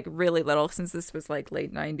was like really little, since this was like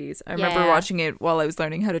late 90s. I remember watching it while I was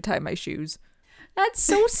learning how to tie my shoes. That's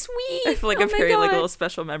so sweet. I have a very like little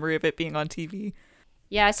special memory of it being on TV.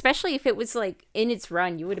 Yeah, especially if it was like in its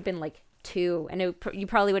run, you would have been like 2, and you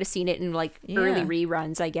probably would have seen it in like early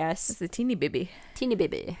reruns, I guess. It's a teeny baby.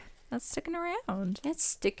 That's Sticking Around. It's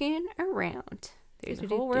Sticking Around. There's a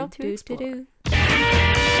whole world to explore.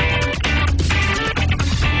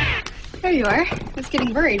 There you are. I was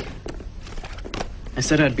getting worried. I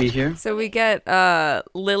said I'd be here. So we get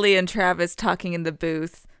Lily and Travis talking in the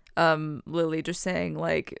booth. Lily just saying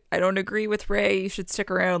like, I don't agree with Ray, you should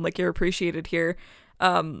stick around, like you're appreciated here.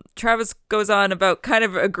 Travis goes on about kind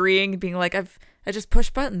of agreeing, being like, I just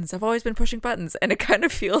push buttons, I've always been pushing buttons, and it kind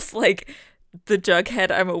of feels like the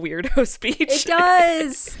Jughead I'm a weirdo speech. It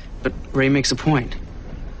does. But Ray makes a point.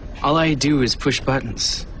 All I do is push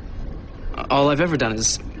buttons. All I've ever done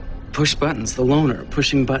is push buttons, the loner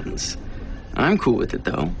pushing buttons. I'm cool with it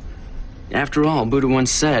though. After all, Buddha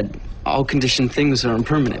once said, all conditioned things are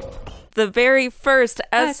impermanent. The very first,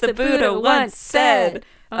 as the Buddha once said,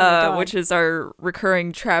 which is our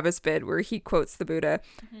recurring Travis bit where he quotes the Buddha.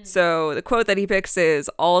 Mm-hmm. So the quote that he picks is,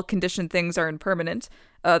 all conditioned things are impermanent.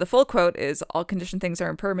 The full quote is, all conditioned things are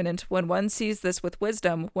impermanent. When one sees this with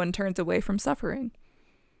wisdom, one turns away from suffering.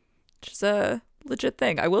 Which is a legit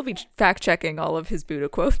thing. I will be fact-checking all of his Buddha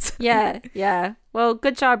quotes. Yeah. Well,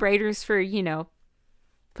 good job, writers, for,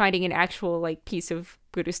 finding an actual, like, piece of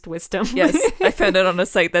Buddhist wisdom. Yes, I found it on a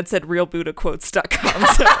site that said realbuddhaquotes.com.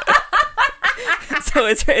 So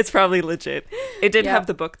it's probably legit. It did have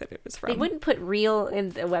the book that it was from. They wouldn't put real in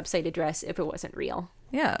the website address if it wasn't real.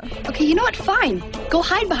 Yeah. Okay, you know what? Fine. Go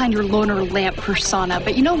hide behind your loner lamp persona.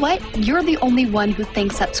 But you know what? You're the only one who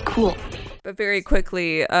thinks that's cool. But very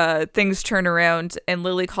quickly, things turn around, and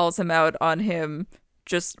Lily calls him out on him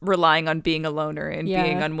just relying on being a loner and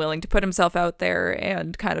being unwilling to put himself out there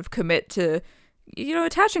and kind of commit to,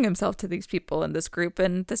 attaching himself to these people in this group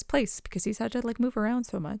and this place because he's had to like move around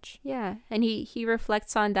so much. Yeah, and he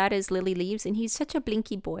reflects on that as Lily leaves, and he's such a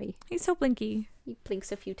blinky boy. He's so blinky. He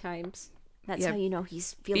blinks a few times. That's how you know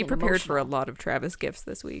he's feeling Be prepared emotional. for a lot of Travis gifts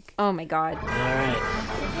this week. Oh my god. All right.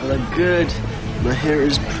 I look good. My hair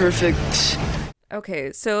is perfect.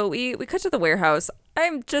 Okay, so we cut to the warehouse. I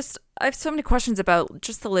have so many questions about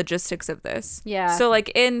just the logistics of this. Yeah. So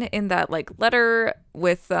like in that like letter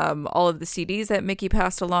with all of the CDs that Mickey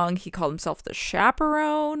passed along, he called himself the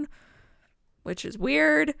chaperone, which is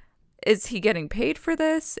weird. Is he getting paid for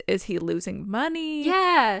this? Is he losing money?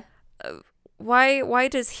 Yeah. Why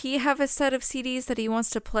does he have a set of CDs that he wants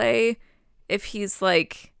to play if he's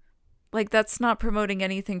like that's not promoting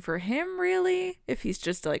anything for him really? If he's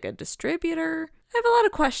just like a distributor? I have a lot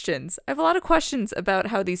of questions. I have a lot of questions about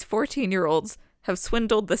how these 14-year-olds have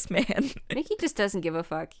swindled this man. Mickey just doesn't give a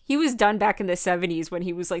fuck. He was done back in the 70s when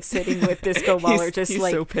he was like sitting with Disco Waller just he's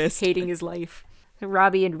like so pissed. Hating his life.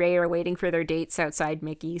 Robbie and Ray are waiting for their dates outside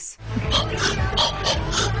Mickey's.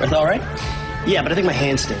 That's all right? Yeah, but I think my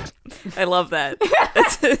hand stinks. I love that.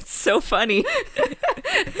 It's so funny.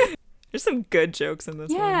 There's some good jokes in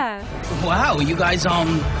this one. Wow, you guys,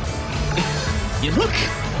 You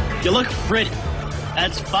look pretty.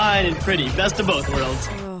 That's fine and pretty. Best of both worlds.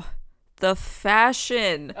 Oh, the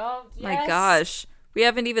fashion. Oh, yes. My gosh. We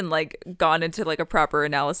haven't even like gone into like a proper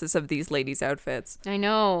analysis of these ladies' outfits. I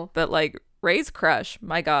know. But like Ray's crush,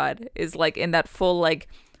 my God, is like in that full like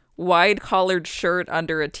wide collared shirt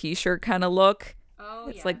under a t-shirt kind of look. Oh,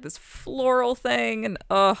 it's like this floral thing and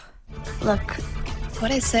Look,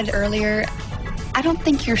 what I said earlier, I don't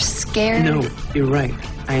think you're scared. No, you're right.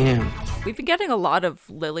 I am. We've been getting a lot of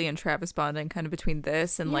Lily and Travis bonding kind of between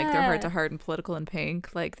this and like their heart to heart and Political and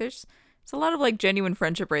Pink. Like there's a lot of like genuine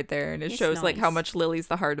friendship right there, and it shows like how much Lily's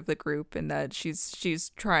the heart of the group and that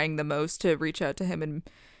she's trying the most to reach out to him and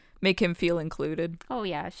make him feel included. Oh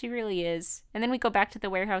yeah, she really is. And then we go back to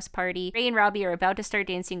the warehouse party. Ray and Robbie are about to start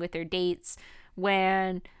dancing with their dates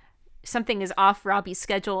when something is off Robbie's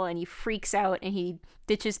schedule and he freaks out and he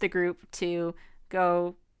ditches the group to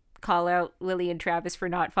go call out Lily and Travis for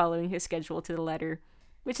not following his schedule to the letter,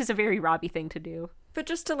 which is a very Robbie thing to do. But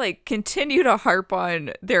just to like continue to harp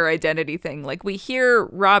on their identity thing, like we hear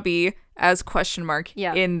Robbie as question mark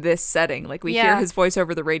in this setting. Like we hear his voice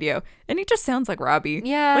over the radio and he just sounds like Robbie.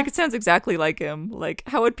 Yeah. Like it sounds exactly like him. Like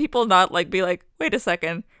how would people not like be like, wait a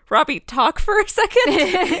second, Robbie, talk for a second?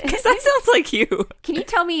 Because that sounds like you. Can you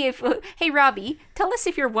tell me if, hey Robbie, tell us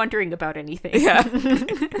if you're wondering about anything. Yeah.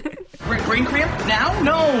 Green cream? Now?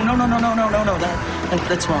 No.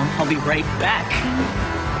 That's wrong. I'll be right back.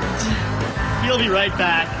 He'll be right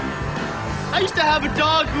back. I used to have a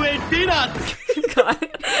dog who ate peanuts. God.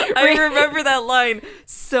 I remember that line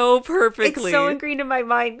so perfectly. It's so ingrained in my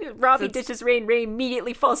mind. Robbie ditches Ray and Ray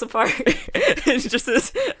immediately falls apart. It just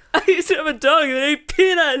says, I used to have a dog that ate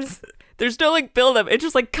peanuts. There's no like build up. It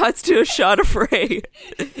just like cuts to a shot of Ray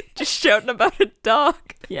just shouting about a dog.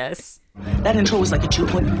 Yes. That intro was like a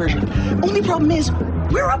 2-point conversion. Only problem is,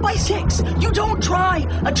 we're up by 6. You don't try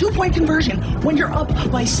a 2-point conversion when you're up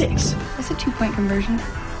by 6. What's a 2-point conversion?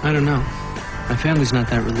 I don't know. My family's not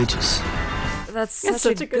that religious. That's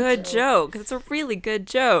such a good joke. It's a really good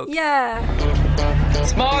joke. Yeah.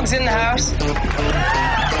 Smog's in the house.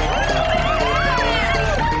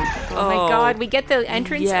 Oh my god, we get the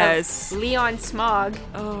entrance of Leon Smog.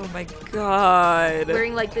 Oh my god.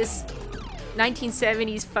 Wearing like this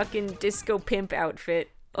 1970s fucking disco pimp outfit.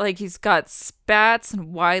 Like he's got spats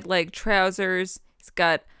and wide leg trousers. He's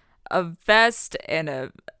got a vest and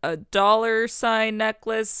a dollar sign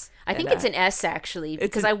necklace. I think it's an S actually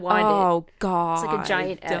because I want it. Oh god. It's like a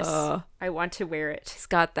giant S. I want to wear it. He's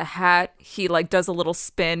got the hat. He like does a little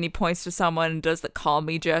spin. He points to someone and does the call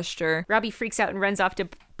me gesture. Robbie freaks out and runs off to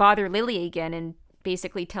bother Lily again and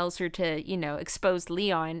basically tells her to, expose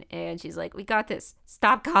Leon. And she's like, we got this.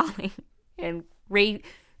 Stop calling. And Ray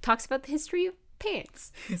talks about the history of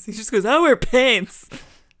pants. He just goes, I wear pants.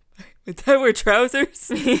 Did I wear trousers?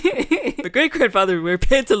 My great-grandfather would wear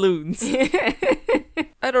pantaloons.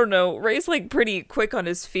 I don't know. Ray's like pretty quick on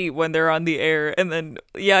his feet when they're on the air. And then,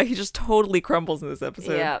 he just totally crumbles in this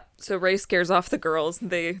episode. Yeah. So Ray scares off the girls and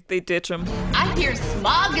they ditch him. I hear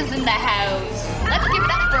Smog is in the house. Let's give it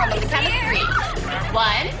up for him on the count of 3.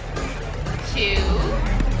 1, 2,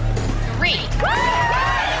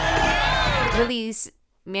 3. Lily's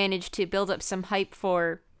managed to build up some hype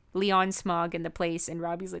for Leon Smog in the place, and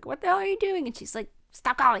Robbie's like, what the hell are you doing? And she's like,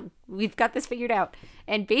 stop calling. We've got this figured out.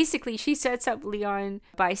 And basically she sets up Leon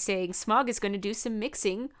by saying Smog is going to do some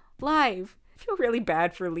mixing live. I feel really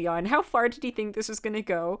bad for Leon. How far did he think this was going to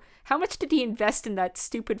go? How much did he invest in that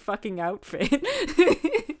stupid fucking outfit?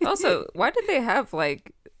 Also, why did they have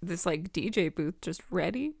like this like DJ booth just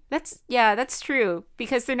ready? That's true,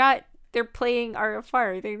 because they're playing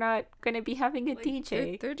RFR. They're not going to be having a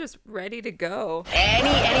DJ. They're just ready to go.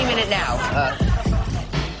 Any minute now.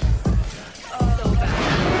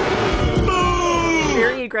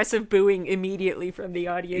 Very aggressive booing immediately from the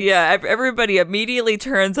audience. Yeah, everybody immediately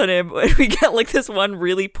turns on him. We get like this one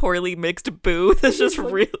really poorly mixed boo that's just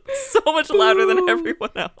so much louder than everyone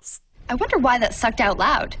else. I wonder why that sucked out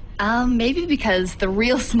loud. Maybe because the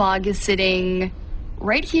real Smog is sitting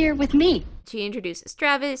right here with me. She introduces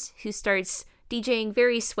Travis, who starts DJing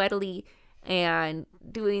very sweatily and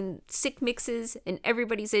doing sick mixes, and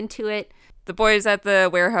everybody's into it. The boys at the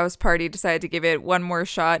warehouse party decide to give it one more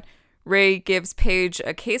shot. Ray gives Paige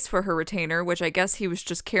a case for her retainer, which I guess he was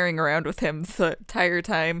just carrying around with him the entire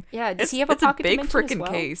time. Yeah, does he have a pocket dimension as well? It's a big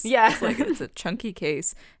freaking case. Yeah. It's a chunky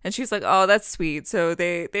case. And she's like, oh, that's sweet. So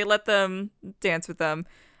they let them dance with them.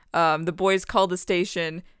 The boys call the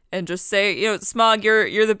station and just say, Smog,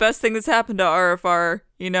 you're the best thing that's happened to RFR.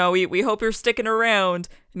 We hope you're sticking around.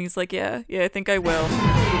 And he's like, yeah, I think I will.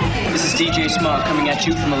 This is DJ Smog coming at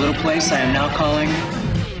you from a little place I am now calling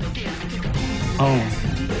home.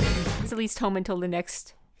 It's at least home until the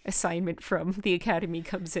next assignment from the academy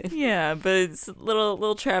comes in. Yeah, but it's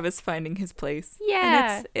little Travis finding his place.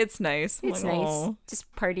 Yeah. And it's nice. It's nice. Aww.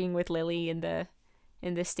 Just partying with Lily in the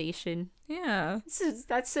station. Yeah.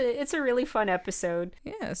 It's a really fun episode.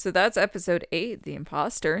 Yeah, so that's episode 8, The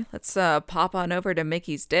Imposter. Let's pop on over to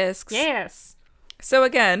Mickey's Discs. Yes. So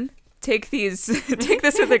again, take this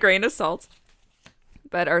with a grain of salt.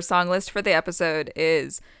 But our song list for the episode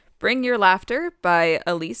is Bring Your Laughter by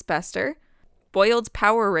Elise Bester, Boyled's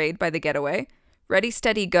Power Raid by The Getaway, Ready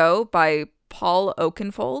Steady Go by Paul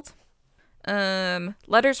Oakenfold,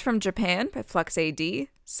 Letters from Japan by Flux AD,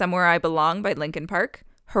 Somewhere I Belong by Linkin Park,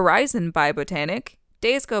 Horizon by Botanic,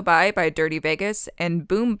 Days Go By Dirty Vegas, and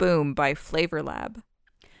Boom Boom by Flavor Lab.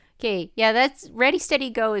 Okay, yeah, that's Ready,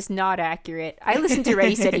 Steady, Go is not accurate. I listened to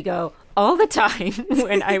Ready, Steady, Go all the time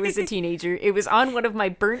when I was a teenager. It was on one of my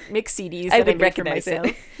burnt mix CDs that I would recognize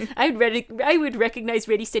it. I would recognize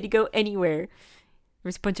Ready, Steady, Go anywhere. There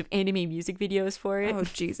was a bunch of anime music videos for it. Oh,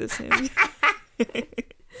 Jesus.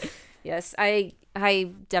 Yes, I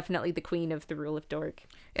definitely the queen of the Rule of Dork.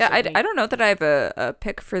 Yeah, I don't know that I have a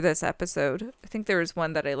pick for this episode. I think there was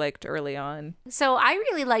one that I liked early on. So I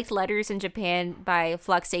really liked Letters in Japan by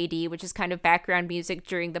Flux AD, which is kind of background music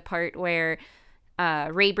during the part where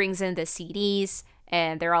Ray brings in the CDs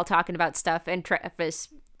and they're all talking about stuff and Travis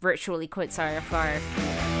virtually quits RFR.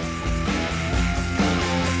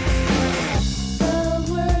 The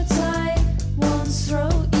words I once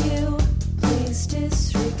wrote you, please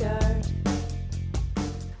disregard.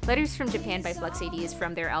 Letters from Japan by Flux AD is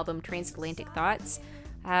from their album Transatlantic Thoughts.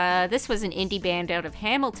 This was an indie band out of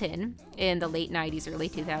Hamilton in the late 90s, early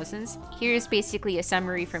 2000s. Here's basically a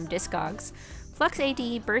summary from Discogs. Flux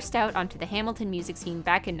AD burst out onto the Hamilton music scene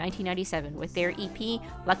back in 1997 with their EP,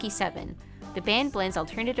 Lucky 7. The band blends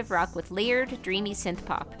alternative rock with layered, dreamy synth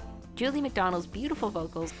pop. Julie McDonald's beautiful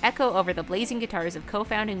vocals echo over the blazing guitars of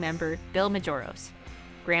co-founding member Bill Majoros.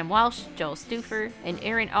 Graham Walsh, Joel Stufer, and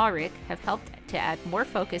Aaron Ulrich have helped to add more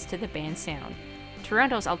focus to the band's sound.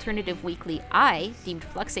 Toronto's alternative weekly I deemed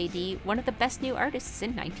Flux AD one of the best new artists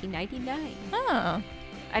in 1999. Oh.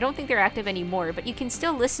 I don't think they're active anymore, but you can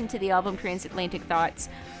still listen to the album Transatlantic Thoughts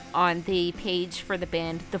on the page for the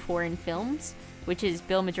band The Foreign Films, which is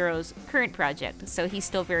Bill Majoros' current project, so he's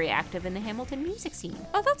still very active in the Hamilton music scene.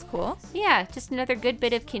 Oh, that's cool. Yeah, just another good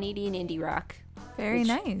bit of Canadian indie rock. Very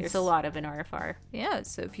nice. There's a lot of in RFR. Yeah,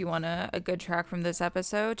 so if you want a good track from this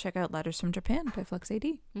episode, check out Letters from Japan by Flux AD.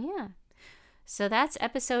 Yeah. So that's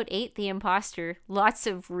episode 8, The Imposter. Lots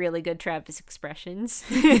of really good Travis expressions.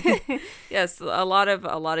 Yes, a lot of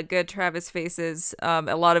good Travis faces,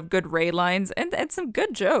 a lot of good Ray lines, and some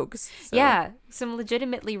good jokes. So. Yeah, some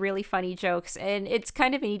legitimately really funny jokes. And it's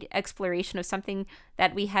kind of an exploration of something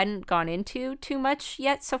that we hadn't gone into too much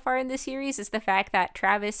yet so far in the series, is the fact that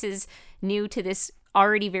Travis is new to this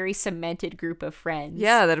already very cemented group of friends.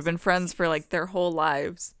 Yeah, that have been friends for like their whole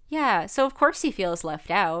lives. Yeah, so of course he feels left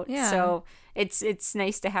out. Yeah. So it's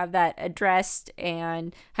nice to have that addressed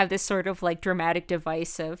and have this sort of like dramatic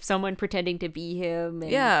device of someone pretending to be him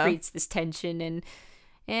and creates this tension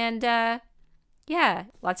and yeah,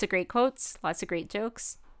 lots of great quotes, lots of great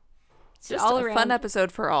jokes. It's just all around fun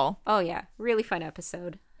episode for all. Oh yeah, really fun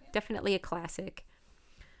episode. Definitely a classic.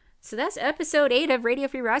 So that's episode 8 of Radio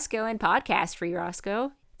Free Roscoe and Podcast Free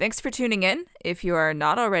Roscoe. Thanks for tuning in. If you are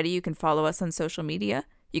not already, you can follow us on social media.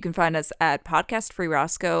 You can find us at Podcast Free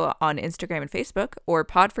Roscoe on Instagram and Facebook, or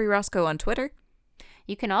Pod Free Roscoe on Twitter.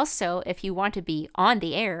 You can also, if you want to be on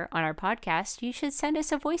the air on our podcast, you should send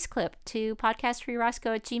us a voice clip to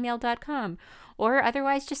podcastfreeroscoe@gmail.com, or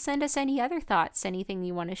otherwise just send us any other thoughts, anything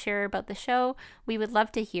you want to share about the show. We would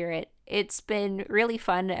love to hear it. It's been really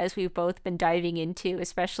fun as we've both been diving into,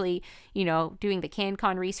 especially, doing the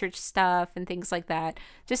CanCon research stuff and things like that.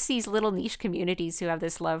 Just these little niche communities who have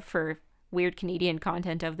this love for weird Canadian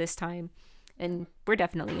content of this time. And we're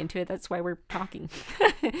definitely into it. That's why we're talking.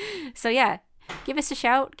 So yeah, give us a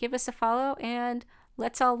shout, give us a follow, and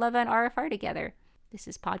let's all love on RFR together. This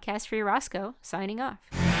is Podcast Free Roscoe, signing off.